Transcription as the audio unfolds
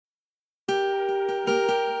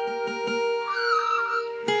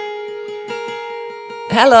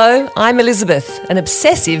Hello, I'm Elizabeth, an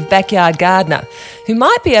obsessive backyard gardener who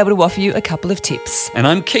might be able to offer you a couple of tips. And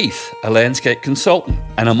I'm Keith, a landscape consultant,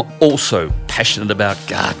 and I'm also passionate about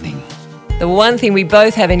gardening. The one thing we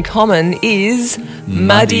both have in common is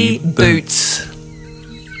muddy boots.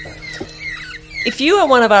 If you are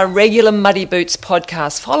one of our regular Muddy Boots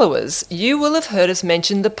podcast followers, you will have heard us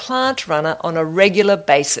mention the Plant Runner on a regular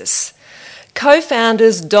basis.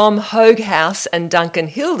 Co-founders Dom Hoaghouse and Duncan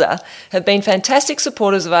Hilder have been fantastic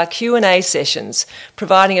supporters of our Q&A sessions,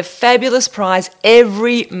 providing a fabulous prize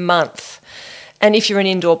every month. And if you're an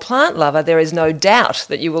indoor plant lover, there is no doubt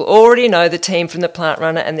that you will already know the team from the Plant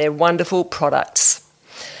Runner and their wonderful products.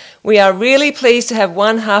 We are really pleased to have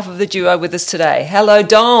one half of the duo with us today. Hello,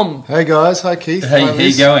 Dom. Hey guys, hi Keith. Hey, how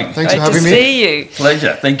you going? Thanks Great for having to me. see you.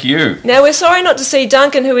 Pleasure, thank you. Now, we're sorry not to see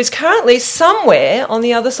Duncan, who is currently somewhere on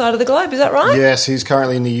the other side of the globe. Is that right? Yes, he's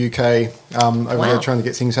currently in the UK over Wow. there trying to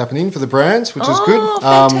get things happening for the brands, which is Oh, good.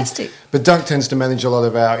 fantastic. But Dunk tends to manage a lot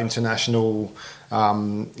of our international,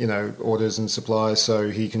 orders and supplies, so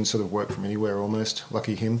he can sort of work from anywhere almost.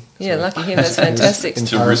 Lucky him. Yeah, So lucky him. That's he was fantastic. in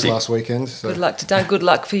Paris Terrific. last weekend. So. Good luck to Duncan. Good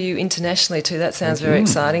luck for you internationally too. That sounds very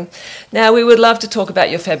exciting. Now, we would love to talk about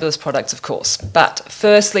your fabulous products, of course. But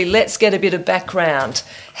firstly, let's get a bit of background.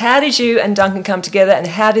 How did you and Duncan come together, and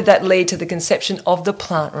how did that lead to the conception of the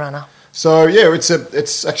Plant Runner? So yeah,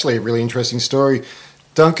 it's actually a really interesting story.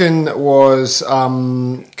 Duncan was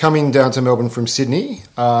coming down to Melbourne from Sydney,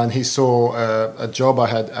 and he saw a job I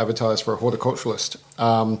had advertised for a horticulturalist.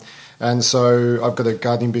 And so I've got a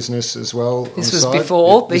gardening business as well. This on was the side.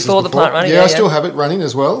 before This the Plant Runner, Yeah, yeah, I yeah. still have it running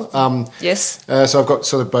as well. Yes. So I've got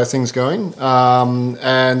sort of both things going.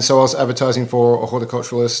 And so I was advertising for a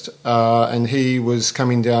horticulturalist, and he was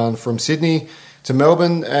coming down from Sydney to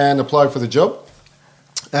Melbourne and applied for the job.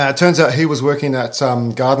 It turns out he was working at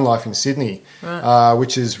Garden Life in Sydney,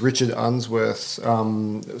 which is Richard Unsworth's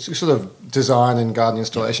sort of design and garden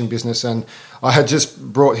installation business. And I had just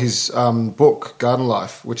brought his book, Garden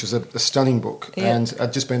Life, which is a stunning book. Yeah. And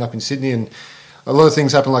I'd just been up in Sydney, and a lot of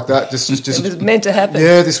things happen like that. Just It was meant to happen.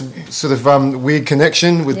 yeah, this sort of weird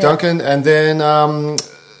connection with Yeah. Duncan. And then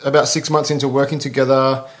about 6 months into working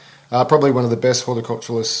together, probably one of the best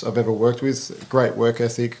horticulturalists I've ever worked with. Great work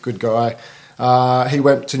ethic, good guy. He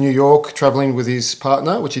went to New York travelling with his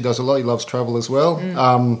partner, which he does a lot. He loves travel as well.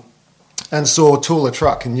 And saw Tula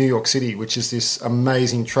Truck in New York City, which is this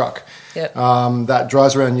amazing truck Yep. that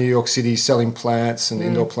drives around New York City selling plants and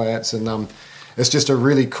indoor plants. And it's just a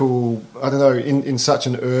really cool, I don't know, in such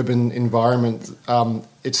an urban environment,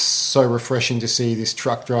 it's so refreshing to see this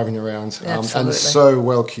truck driving around. And Absolutely. so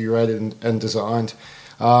well curated and designed.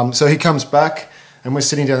 So he comes back, and we're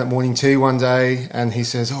sitting down at morning tea one day, and he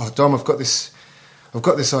says, "Oh, Dom, I've got this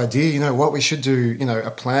idea. You know what? We should do,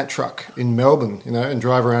 a plant truck in Melbourne, and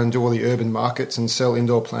drive around and do all the urban markets and sell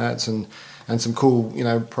indoor plants and some cool,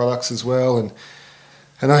 products as well."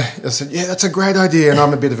 And I said, "Yeah, that's a great idea." And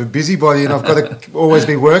I'm a bit of a busybody, and I've got to always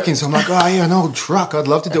be working. So I'm like, "Oh, yeah, an old truck. I'd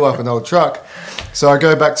love to do up an old truck." So I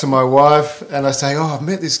go back to my wife, and I say, "Oh, I've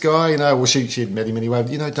met this guy. Well, she had met him anyway.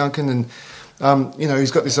 Duncan, and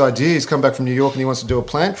he's got this idea. He's come back from New York and he wants to do a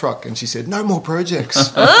plant truck." And she said, "No more projects.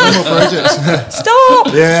 No more projects."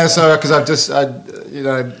 Stop! Yeah, so because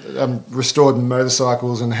restored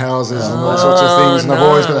motorcycles and houses and all sorts of things, and I've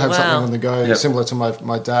always got to have wow. something on the go, Yep. similar to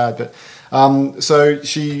my dad. But so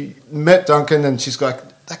she met Duncan, and she's like,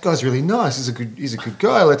 "That guy's really nice. He's a good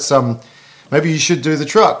guy. Let's maybe you should do the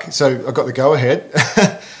truck." So I got the go ahead.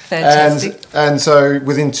 Fantastic. And so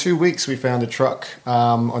within 2 weeks, we found a truck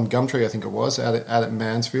on Gumtree, I think it was, out at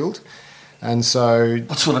Mansfield. And so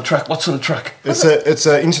What sort of truck? it's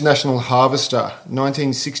an International Harvester,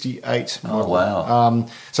 1968 Oh, model. wow.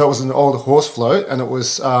 So it was an old horse float, and it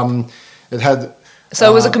was it had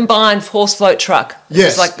So it was a combined horse float truck. It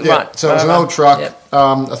yes, was yeah. right. So it was an right. old truck. Yep.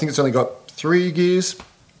 I think it's only got 3 gears.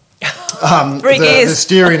 Three gears. The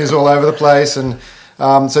steering is all over the place, and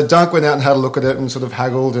so Dunk went out and had a look at it and sort of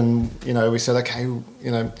haggled, and we said, okay,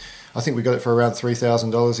 I think we got it for around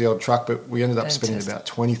 $3,000 the old truck, but we ended up spending about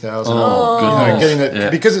 $20,000. Oh, goodness. Getting it Yeah.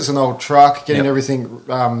 because it's an old truck, getting Yep. everything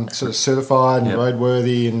sort of certified and Yep.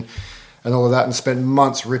 roadworthy and all of that, and spent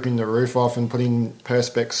months ripping the roof off and putting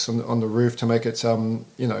perspex on the roof to make it to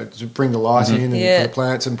bring the light in and Yeah. for the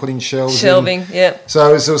plants, and putting shelves in. Shelving, yeah. So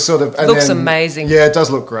it was sort of... and Looks then- amazing. Yeah, it does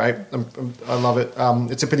look great. I love it.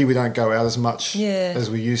 It's a pity we don't go out as much Yeah. as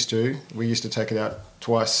we used to. We used to take it out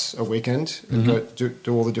twice a weekend and go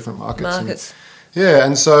do all the different markets.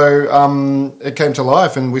 And so it came to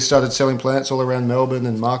life, and we started selling plants all around Melbourne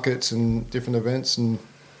and markets and different events. And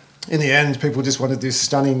in the end, people just wanted this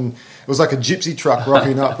stunning... It was like a gypsy truck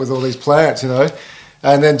rocking up with all these plants,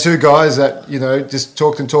 And then two guys that, just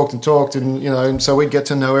talked, and so we'd get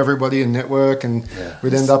to know everybody and network, and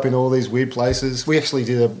we'd end up in all these weird places. We actually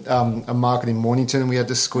did a market in Mornington, and we had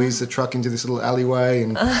to squeeze the truck into this little alleyway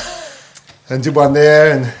and did one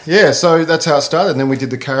there. And so that's how it started. And then we did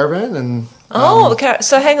the caravan. And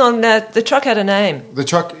so hang on, the truck had a name. The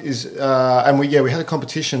truck is, and we had a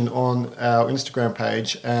competition on our Instagram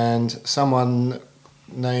page, and someone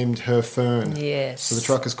named her Fern. Yes. So the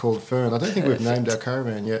truck is called Fern. I don't think we've named our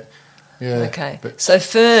caravan yet. Yeah. Okay. So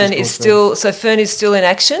Fern is still in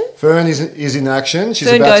action. Fern is in action. She's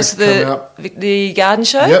Fern about goes to come out. The garden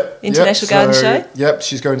show. International Garden Show. Yep.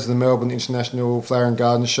 She's going to the Melbourne International Flower and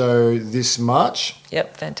Garden Show this March.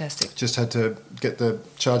 Yep. Fantastic. Just had to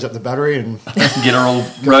charge up the battery and get her all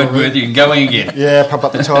roadworthy and going again. Yeah. Pump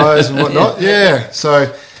up the tyres and whatnot. Yeah.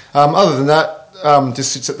 So other than that.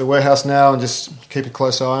 Just sits at the warehouse now and just keep a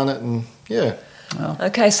close eye on it, and Wow.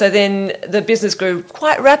 Okay, so then the business grew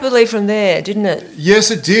quite rapidly from there, didn't it? Yes,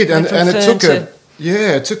 it did, and it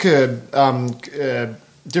took a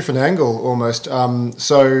different angle almost.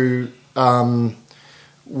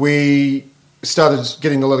 We started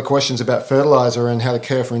getting a lot of questions about fertilizer and how to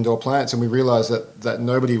care for indoor plants, and we realised that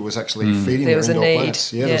nobody was actually feeding their indoor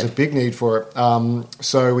plants. Yeah, there was a big need for it.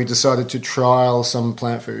 So we decided to trial some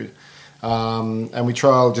plant food. And we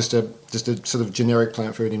trialled just a sort of generic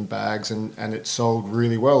plant food in bags, and it sold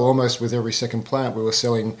really well. Almost with every second plant, we were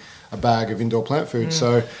selling a bag of indoor plant food.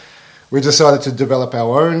 So we decided to develop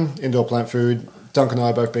our own indoor plant food. Duncan and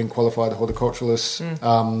I both being qualified horticulturalists,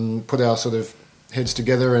 put our sort of heads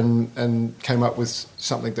together and came up with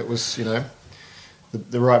something that was,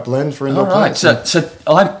 the right blend for indoor plants. So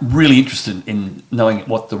I'm really interested in knowing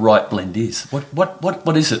what the right blend is.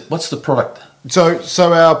 What is it? What's the product? So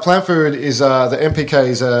our plant food is the NPK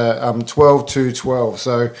is 12-2-12.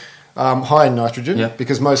 So high in nitrogen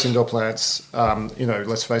because most indoor plants,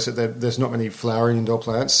 let's face it, there's not many flowering indoor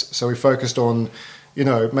plants. So we focused on,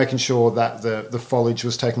 making sure that the foliage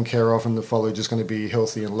was taken care of and the foliage is going to be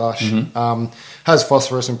healthy and lush. Has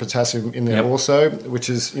phosphorus and potassium in there also, which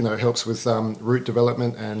is helps with root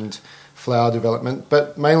development and flower development.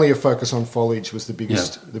 But mainly a focus on foliage was the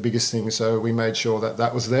biggest thing. So we made sure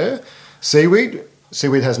that was there. Seaweed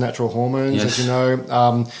has natural hormones, as you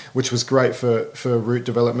know, which was great for root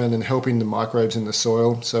development and helping the microbes in the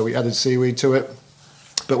soil. So we added seaweed to it,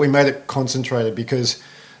 but we made it concentrated because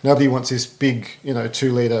nobody wants this big,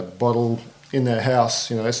 2-litre bottle in their house,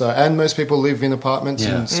 So, and most people live in apartments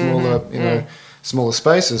and smaller, smaller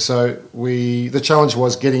spaces. So the challenge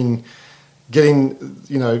was getting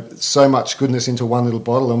so much goodness into one little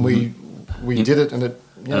bottle, and we did it, and it.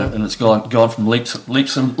 And it's gone from leaps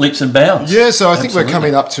and bounds. Yeah, so I think we're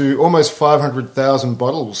coming up to almost 500,000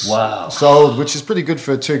 bottles sold, which is pretty good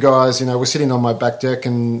for two guys. We're sitting on my back deck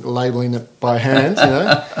and labelling it by hand.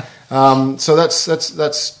 So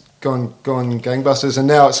that's gone gangbusters, and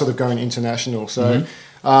now it's sort of going international. So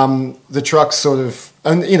the truck's sort of,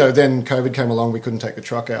 and then COVID came along, we couldn't take the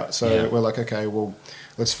truck out, so we're like, okay, well,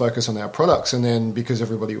 let's focus on our products. And then because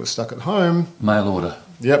everybody was stuck at home, mail order.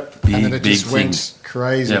 Yep. And then it just went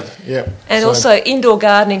crazy. Yep. And also indoor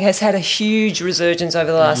gardening has had a huge resurgence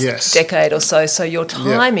over the last decade or so. So your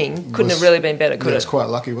timing couldn't have really been better, could it? It's quite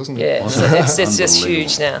lucky, wasn't it? Yeah, so it's just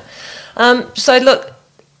huge now. So look,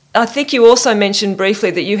 I think you also mentioned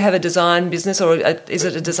briefly that you have a design business, or is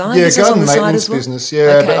it a design business on the side as well? Garden maintenance business,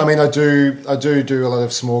 yeah. Okay. But I mean, I do a lot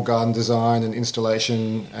of small garden design and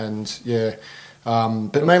installation, and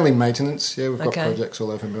but mainly maintenance. Yeah, we've got projects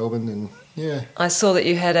all over Melbourne, and I saw that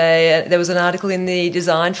you had there was an article in the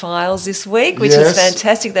Design Files this week, which is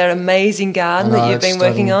fantastic. They're an amazing garden that you've been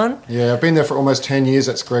working on. Yeah, I've been there for almost 10 years.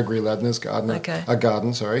 That's Gregory Ladner's garden.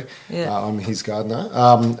 Yeah. I'm his gardener,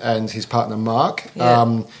 and his partner Mark.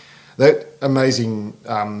 Yeah. They're amazing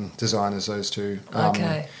designers, those two.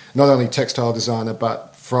 Not only textile designer,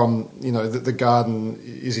 but from, the garden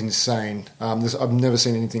is insane. I've never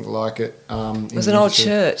seen anything like it. It was an old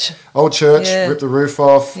church. Ripped the roof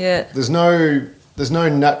off. Yeah. There's only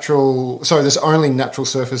natural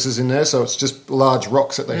surfaces in there, so it's just large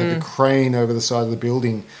rocks that they had to crane over the side of the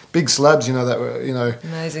building. Big slabs, that were,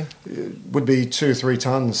 amazing. Would be 2 or 3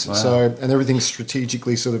 tons. Wow. So, and everything's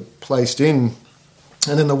strategically sort of placed in.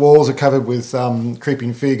 And then the walls are covered with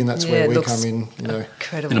creeping fig, and that's where we come in.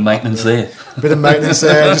 Incredible. Bit of maintenance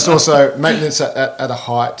there. Just also maintenance at a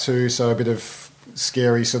height too, so a bit of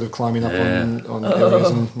scary sort of climbing up on areas,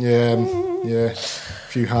 and a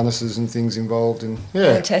few harnesses and things involved, and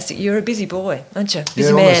fantastic. You're a busy boy, aren't you?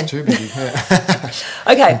 Busy man. Almost too busy. Yeah.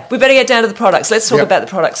 Okay, we better get down to the products. Let's talk about the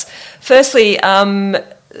products. Firstly,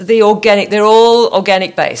 the organic, they're all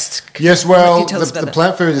organic based. Yes, Can well, you tell us about the that?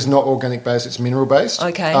 plant food is not organic based; it's mineral based.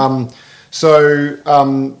 Okay.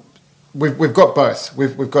 We've got both.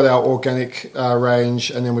 We've got our organic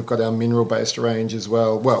range, and then we've got our mineral based range as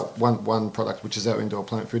well. Well, one product, which is our indoor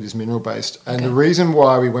plant food, is mineral based, and Okay. the reason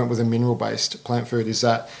why we went with a mineral based plant food is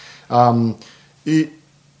that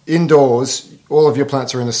indoors, all of your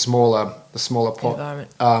plants are in a smaller pot. Environment.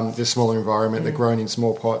 The smaller environment. They're grown in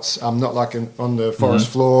small pots, not like on the forest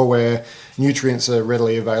floor where nutrients are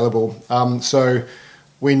readily available. So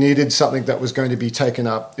we needed something that was going to be taken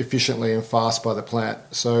up efficiently and fast by the plant.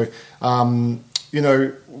 So,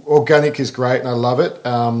 organic is great and I love it,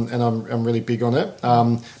 and I'm really big on it.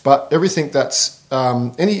 But everything that's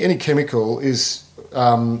any chemical is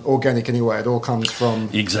organic anyway. It all comes from...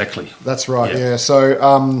 Exactly. That's right, yeah.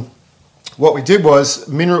 So what we did was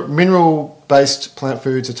mineral-based plant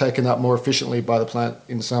foods are taken up more efficiently by the plant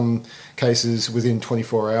in some cases within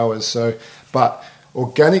 24 hours. So, but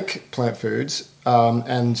organic plant foods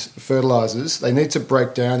and fertilizers, they need to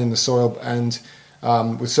break down in the soil and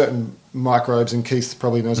with certain microbes, and Keith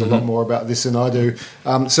probably knows a lot more about this than I do,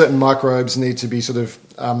 certain microbes need to be sort of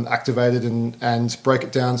activated and break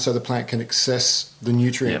it down so the plant can access the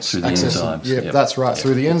nutrients. Through the enzymes. Yeah, that's right,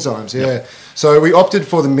 through the enzymes, yeah. So we opted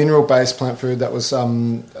for the mineral-based plant food that was,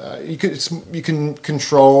 you can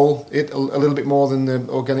control it a little bit more than the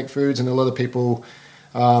organic foods, and a lot of people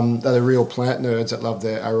that are real plant nerds that love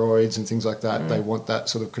their aeroids and things like that, they want that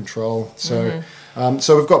sort of control. So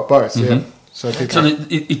so we've got both, yeah. So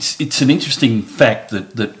it's an interesting fact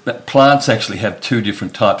that plants actually have two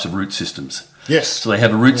different types of root systems. Yes. So they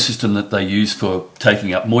have a root system that they use for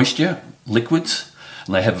taking up moisture, liquids,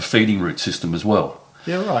 and they have a feeding root system as well.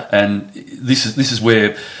 Yeah, right. And this is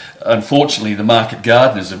where, unfortunately, the market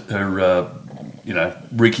gardeners are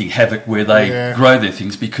wreaking havoc where they grow their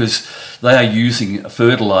things, because they are using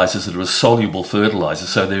fertilizers that are a soluble fertilizer.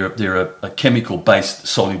 So they're a chemical-based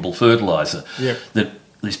soluble fertilizer that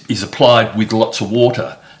is applied with lots of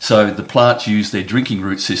water. So the plants use their drinking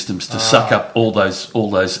root systems to suck up all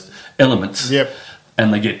those elements,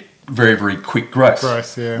 and they get very, very quick growth,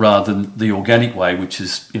 rather than the organic way, which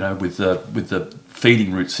is with the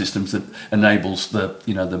feeding root systems that enables the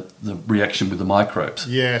reaction with the microbes.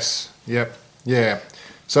 Yes. Yep. Yeah.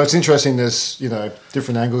 So it's interesting. There's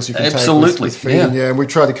different angles you can take with feeding. Yeah, and we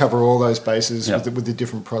try to cover all those bases with the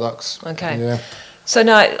different products. Okay. Yeah. So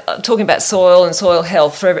now, talking about soil and soil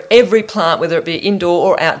health, for every plant, whether it be indoor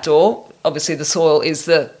or outdoor, obviously the soil is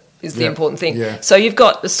the important thing. Yeah. So you've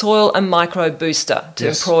got the soil and microbe booster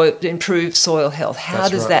to improve soil health. How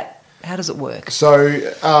does it work?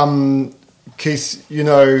 So, Keith,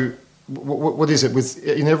 what is it?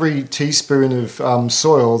 In every teaspoon of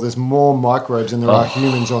soil, there's more microbes than there are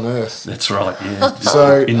humans on Earth. That's right. Yeah.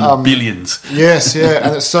 So in billions. Yes, yeah,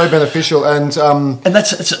 and it's so beneficial. And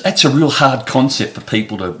that's a real hard concept for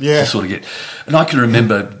people to sort of get. And I can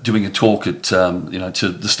remember doing a talk at to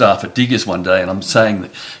the staff at Diggers one day, and I'm saying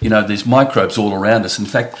that there's microbes all around us. In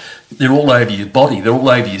fact, they're all over your body, they're all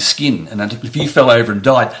over your skin, and if you fell over and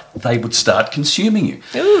died, they would start consuming you.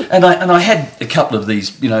 Ooh. And I had a couple of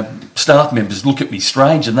these staff members look at me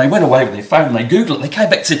strange, and they went away with their phone and they Googled it, and they came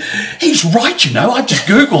back and said, "He's right, I just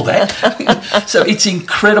Googled that." So it's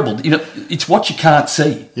incredible. It's what you can't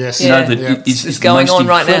see. Yes. It's going the most on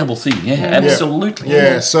right now. incredible thing. Yeah, absolutely.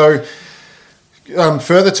 Yeah. So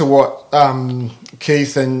further to what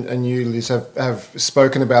Keith and you, Liz, have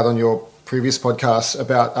spoken about on your previous podcasts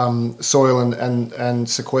about soil and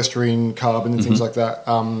sequestering carbon and things like that,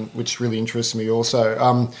 which really interests me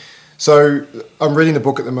also. So I'm reading a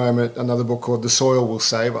book at the moment, another book called The Soil Will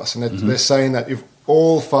Save Us, and they're saying that if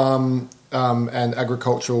all farm and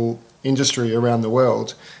agricultural industry around the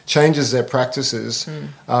world changes their practices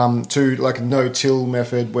to like a no-till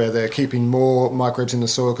method where they're keeping more microbes in the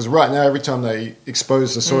soil, because right now every time they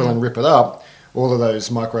expose the soil and rip it up, all of those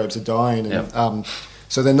microbes are dying. And,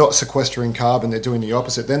 so they're not sequestering carbon, they're doing the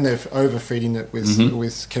opposite. Then they're overfeeding it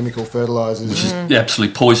with chemical fertilizers. Which is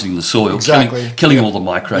absolutely poisoning the soil, Exactly. killing all the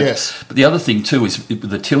microbes. Yes. But the other thing too is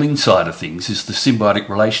the tilling side of things is the symbiotic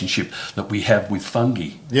relationship that we have with fungi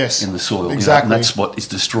in the soil. Exactly. And that's what is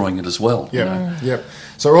destroying it as well. Yep.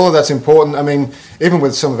 So all of that's important. I mean, even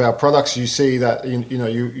with some of our products, you see that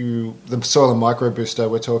the soil and micro booster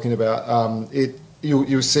we're talking about.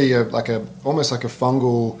 You see almost like a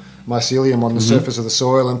fungal mycelium on the surface of the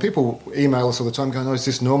soil, and people email us all the time going, "Oh, is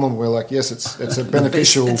this normal?" And we're like, "Yes, it's a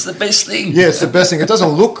beneficial. It's the best thing. Yeah, it's the best thing. It doesn't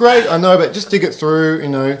look great, I know, but just dig it through.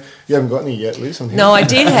 You haven't got any yet, Liz, on here? No, I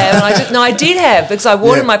did have. And I did have because I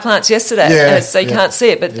watered Yeah. my plants yesterday. Yeah, And so you can't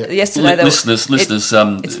see it, but yesterday they Listeners,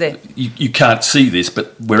 it's there. you can't see this,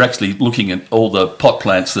 but we're actually looking at all the pot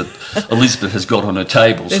plants that Elizabeth has got on her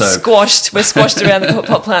table. They're So squashed. We're squashed around the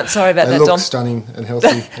pot plant. Sorry about They that, look Dom. stunning and healthy.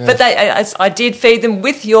 Yeah. But I did feed them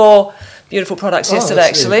with your beautiful products yesterday,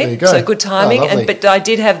 that's- there actually. you go. So good timing. Oh, lovely. But I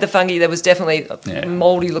did have the fungi. There was definitely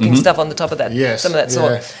mouldy-looking stuff on the top of that. Yes, Some of that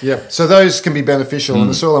sort. Yeah. So those can be beneficial. And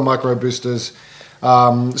the soil and micro boosters.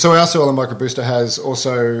 So our soil and micro booster has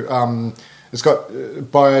also it's got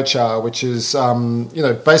biochar, which is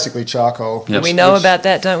basically charcoal. Yep. We know about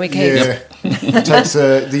that, don't we, Keith? Yeah, it takes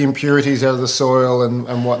the impurities out of the soil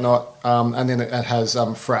and whatnot, and then it has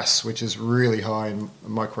FRAS, which is really high in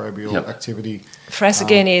microbial Yep. activity. FRAS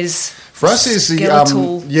again is FRAS is the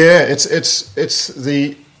skeletal.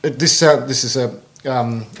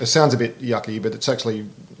 it sounds a bit yucky, but it's actually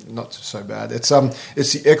not so bad. It's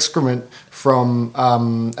the excrement from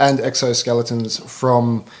and exoskeletons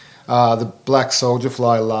from the black soldier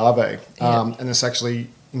fly larvae, and it's actually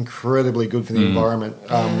incredibly good for the environment.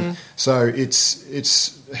 So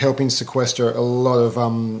it's helping sequester a lot of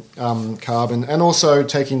carbon, and also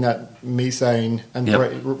taking that methane and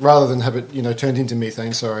rather than have it turned into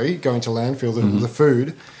methane, going to landfill the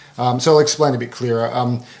food. So I'll explain a bit clearer.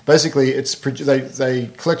 Basically, they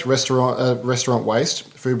collect restaurant waste,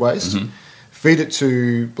 food waste, feed it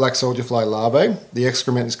to black soldier fly larvae. The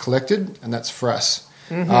excrement is collected, and that's FRAS.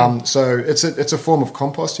 So it's a form of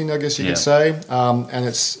composting, I guess you could say, and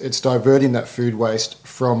it's diverting that food waste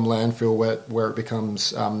from landfill where it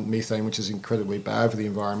becomes methane, which is incredibly bad for the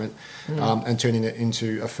environment, and turning it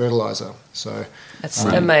into a fertilizer. So That's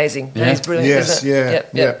amazing. Yeah. That is brilliant. yes, isn't it?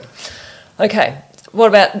 Yep. Okay. What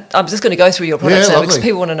about, I'm just going to go through your products Yeah, now because lovely.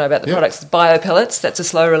 people want to know about the Yep. products. Biopellets, that's a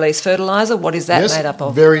slow-release fertiliser. What is that made up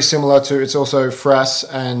of? Very similar to, it's also FRAS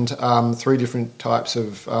and 3 different types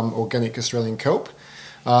of organic Australian kelp.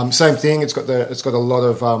 Same thing. It's got a lot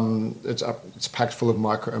of it's packed full of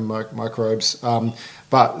microbes.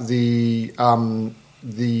 But the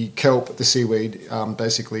kelp, the seaweed,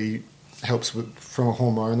 basically helps from a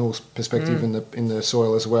hormonal perspective in the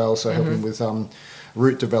soil as well. So helping with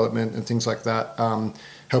root development and things like that,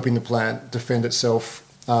 helping the plant defend itself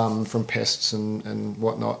from pests and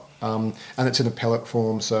whatnot. And it's in a pellet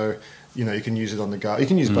form, so you can use it on the garden. You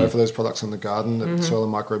can use both of those products on the garden, the soil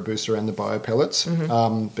and micro booster and the bio pellets.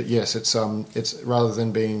 But yes, it's rather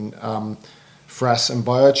than being FRAS and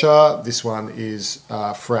biochar, this one is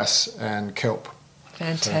FRAS and kelp.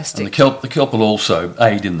 Fantastic. And the kelp will also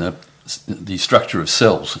aid in the structure of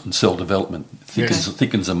cells and cell development.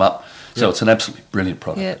 Thickens them up. So it's an absolutely brilliant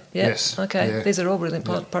product. Yeah. Yes. Okay. Yeah. These are all brilliant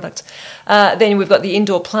products. Then we've got the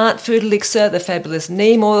indoor plant food elixir, the fabulous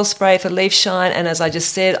neem oil spray for leaf shine, and as I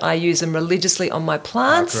just said, I use them religiously on my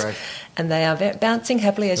plants, great. and they are bouncing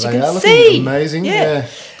happily as They you are can looking see. amazing. Yeah.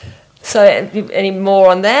 So, any more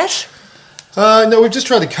on that? No, we've just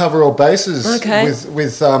tried to cover all bases. Okay.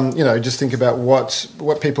 With just think about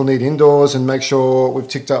what people need indoors and make sure we've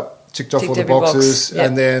ticked off all the every box. boxes, Yep.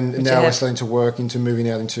 and then Which now you we're have. starting to work into moving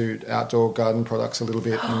out into outdoor garden products a little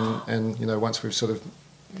bit, and once we've sort of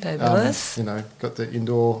Fabulous. got the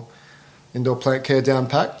indoor plant care down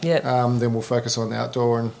pat, Yep. then we'll focus on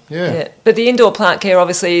outdoor and Yeah, but the indoor plant care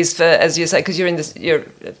obviously is for, as you say, because you're in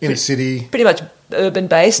a city. pretty much urban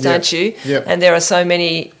based, Yep. aren't you? Yep. And there are so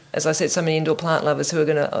many, as I said, so many indoor plant lovers who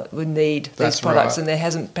are would need these That's products, right. and there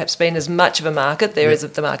hasn't perhaps been as much of a market. There is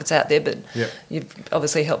the market's out there, but Yep. you've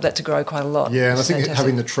obviously helped that to grow quite a lot. Yeah, and I It's think fantastic.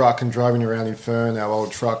 having the truck and driving around in Fern, our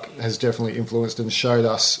old truck, has definitely influenced and showed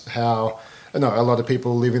us how a lot of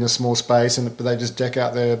people live in a small space, but they just deck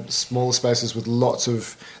out their smaller spaces with lots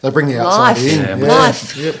of. They bring the outside Life. in. Yeah,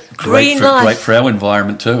 Life. Yep. Green Great life. for our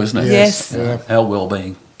environment too, isn't it? Yes. Yeah. Our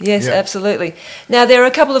well-being. Yes, Yeah. absolutely. Now, there are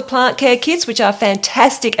a couple of plant care kits which are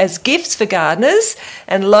fantastic as gifts for gardeners,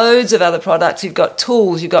 and loads of other products. You've got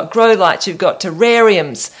tools, you've got grow lights, you've got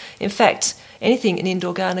terrariums. In fact, anything an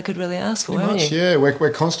indoor gardener could really ask for, Pretty haven't much, you? yeah. We're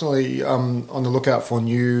constantly on the lookout for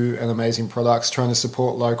new and amazing products, trying to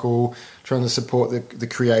support local, trying to support the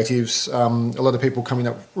creatives. A lot of people coming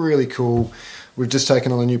up with really cool. We've just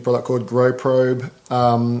taken on a new product called Grow Probe,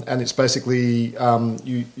 and it's basically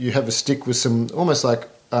you have a stick with some almost like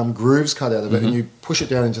grooves cut out of it, and you push it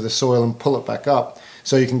down into the soil and pull it back up.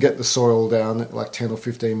 So you can get the soil down at like 10 or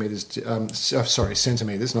 15 metres,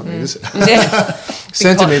 centimetres, not metres, Yeah.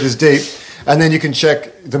 centimetres deep. And then you can check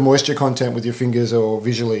the moisture content with your fingers or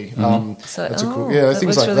visually. So- that's a cool, that things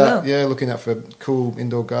works like really that. well. Yeah, looking out for cool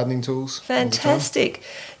indoor gardening tools. all the time. Fantastic.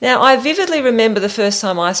 Now, I vividly remember the first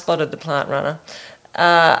time I spotted the plant runner.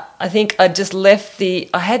 I think I just left I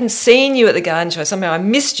hadn't seen you at the garden show. Somehow I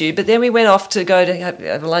missed you, but then we went off to go to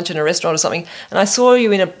have lunch in a restaurant or something, and I saw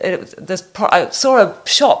you I saw a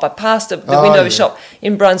shop. I passed the window of a shop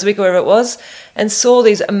in Brunswick, or wherever it was, and saw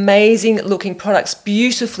these amazing looking products,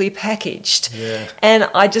 beautifully packaged. Yeah. And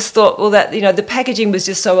I just thought, well, that, the packaging was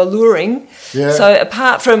just so alluring. Yeah. So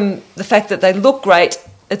apart from the fact that they look great,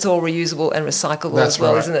 it's all reusable and recyclable That's as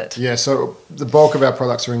well, right. isn't it? Yeah, so the bulk of our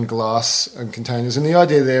products are in glass and containers. And the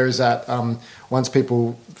idea there is that once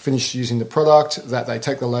people finish using the product, that they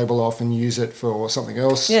take the label off and use it for something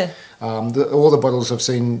else. Yeah. All the bottles I've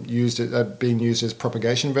seen being used as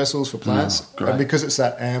propagation vessels for plants. great. And because it's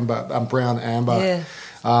that brown amber,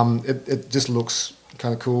 it just looks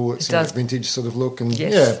kind of cool. It's It does. a vintage sort of look, and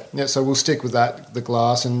Yes. so we'll stick with that, the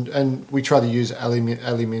glass, and we try to use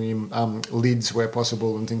aluminium lids where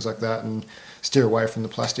possible and things like that, and steer away from the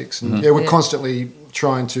plastics. And we're constantly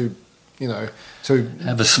trying to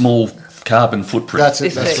Have a small carbon footprint. That's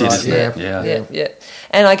it. That's right. isn't it? Yeah.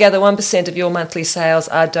 And I gather 1% of your monthly sales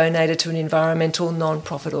are donated to an environmental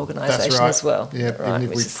non-profit organisation That's right. as well. Yeah, right,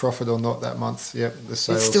 even if we profit or not that month, the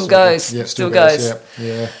sales still goes. Yeah, Still goes.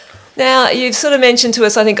 Yeah. Now, you've sort of mentioned to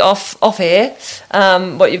us, I think, off air,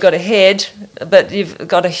 what you've got ahead, but you've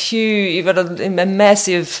got a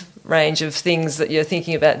massive range of things that you're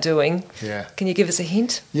thinking about doing. Yeah. Can you give us a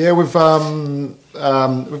hint? Yeah, we've got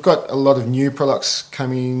a lot of new products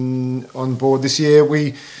coming on board this year.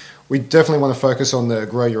 We definitely want to focus on the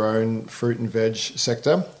grow your own fruit and veg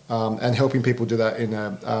sector, and helping people do that in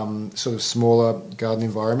a sort of smaller garden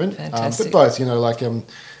environment. Fantastic. But both,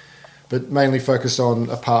 but mainly focus on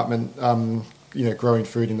apartment, growing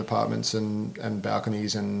food in apartments and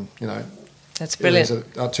balconies, and That's brilliant. areas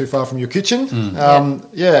that aren't too far from your kitchen. Mm.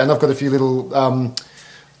 And I've got a few little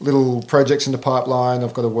projects in the pipeline.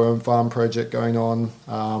 I've got a worm farm project going on,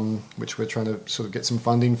 which we're trying to sort of get some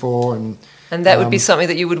funding for, and that would be something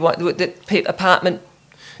that you would want, that apartment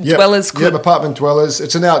Yep, dwellers could... Yep, apartment dwellers.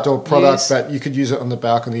 It's an outdoor product, use. but you could use it on the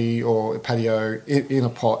balcony or patio in a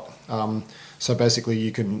pot. So basically,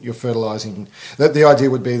 you're fertilising. The idea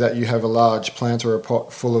would be that you have a large plant or a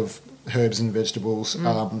pot full of herbs and vegetables,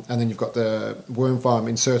 and then you've got the worm farm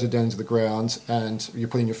inserted down into the ground, and you're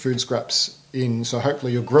putting your food scraps in. So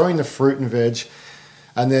hopefully, you're growing the fruit and veg,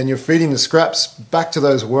 and then you're feeding the scraps back to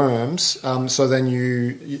those worms. So then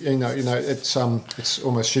it's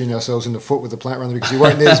almost shooting ourselves in the foot with the plant runner, because you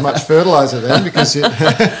won't need as much fertiliser then, because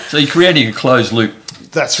So you're creating a closed loop.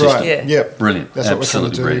 That's system. right. Yeah. Yep. Brilliant. That's what Absolutely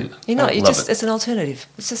we're trying to do. brilliant. You're not. Love it. It's an alternative.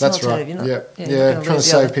 It's just That's an alternative. right. You're not, Yeah, you're not trying to lose the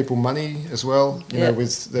save other. people money as well. Yeah.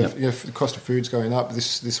 With the cost of food's going up.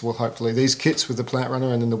 This will hopefully, these kits with the plant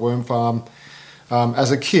runner and then the worm farm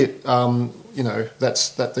as a kit. That's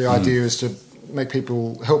the idea is to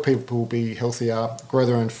help people be healthier, grow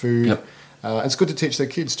their own food. Yep. It's good to teach their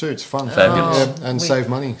kids too. It's fun. Fabulous. And save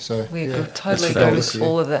money. So We yeah. totally That's agree with fabulous.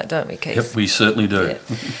 all of that, don't we, Keith? Yep, we certainly do. Yeah.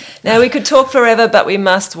 Now, we could talk forever, but we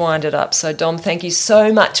must wind it up. So, Dom, thank you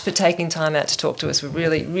so much for taking time out to talk to us. We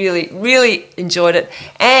really, really, really enjoyed it.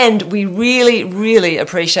 And we really, really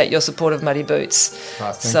appreciate your support of Muddy Boots.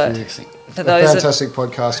 Thank you. For those Fantastic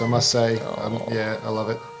podcast, I must say. I love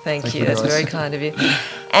it. Thank you. guys. That's very kind of you.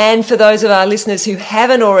 And for those of our listeners who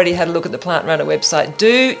haven't already had a look at the Plant Runner website,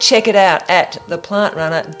 do check it out at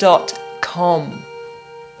theplantrunner.com.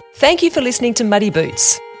 Thank you for listening to Muddy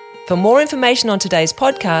Boots. For more information on today's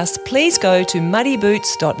podcast, please go to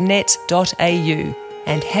muddyboots.net.au,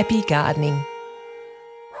 and happy gardening.